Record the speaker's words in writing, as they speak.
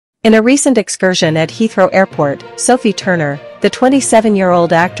In a recent excursion at Heathrow Airport, Sophie Turner, the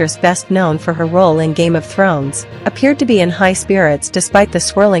 27-year-old actress best known for her role in Game of Thrones, appeared to be in high spirits despite the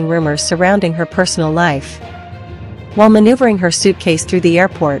swirling rumors surrounding her personal life. While maneuvering her suitcase through the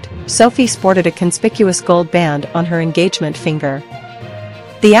airport, Sophie sported a conspicuous gold band on her engagement finger.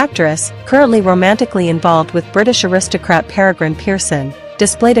 The actress, currently romantically involved with British aristocrat Peregrine Pearson,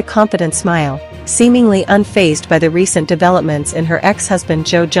 displayed a confident smile, seemingly unfazed by the recent developments in her ex-husband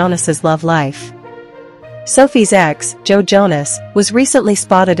Joe Jonas's love life. Sophie's ex, Joe Jonas, was recently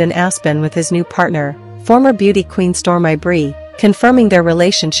spotted in Aspen with his new partner, former beauty queen Stormi Bree, confirming their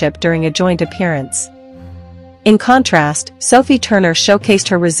relationship during a joint appearance. In contrast, Sophie Turner showcased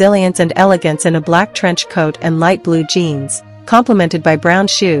her resilience and elegance in a black trench coat and light blue jeans, complemented by brown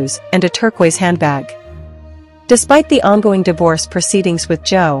shoes and a turquoise handbag. Despite the ongoing divorce proceedings with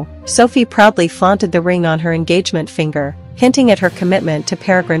Joe, Sophie proudly flaunted the ring on her engagement finger, hinting at her commitment to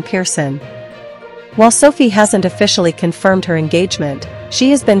Peregrine Pearson. While Sophie hasn't officially confirmed her engagement, she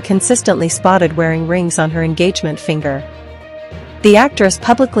has been consistently spotted wearing rings on her engagement finger. The actress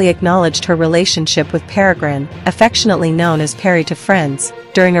publicly acknowledged her relationship with Peregrine, affectionately known as Perry to friends,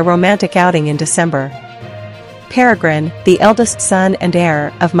 during a romantic outing in December. Peregrine, the eldest son and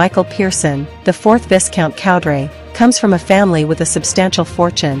heir of Michael Pearson, the 4th Viscount Cowdray, comes from a family with a substantial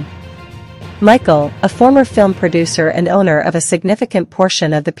fortune. Michael, a former film producer and owner of a significant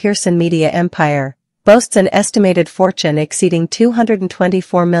portion of the Pearson media empire, boasts an estimated fortune exceeding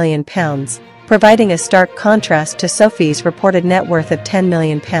 £224 million, providing a stark contrast to Sophie's reported net worth of £10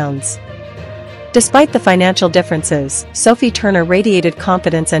 million. Despite the financial differences, Sophie Turner radiated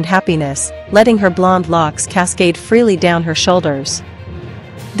confidence and happiness, letting her blonde locks cascade freely down her shoulders.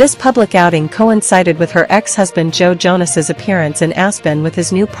 This public outing coincided with her ex-husband Joe Jonas's appearance in Aspen with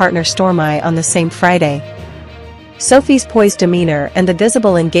his new partner Stormi on the same Friday. Sophie's poised demeanor and the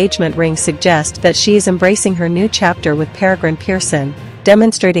visible engagement ring suggest that she is embracing her new chapter with Peregrine Pearson,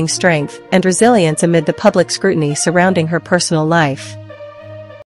 demonstrating strength and resilience amid the public scrutiny surrounding her personal life.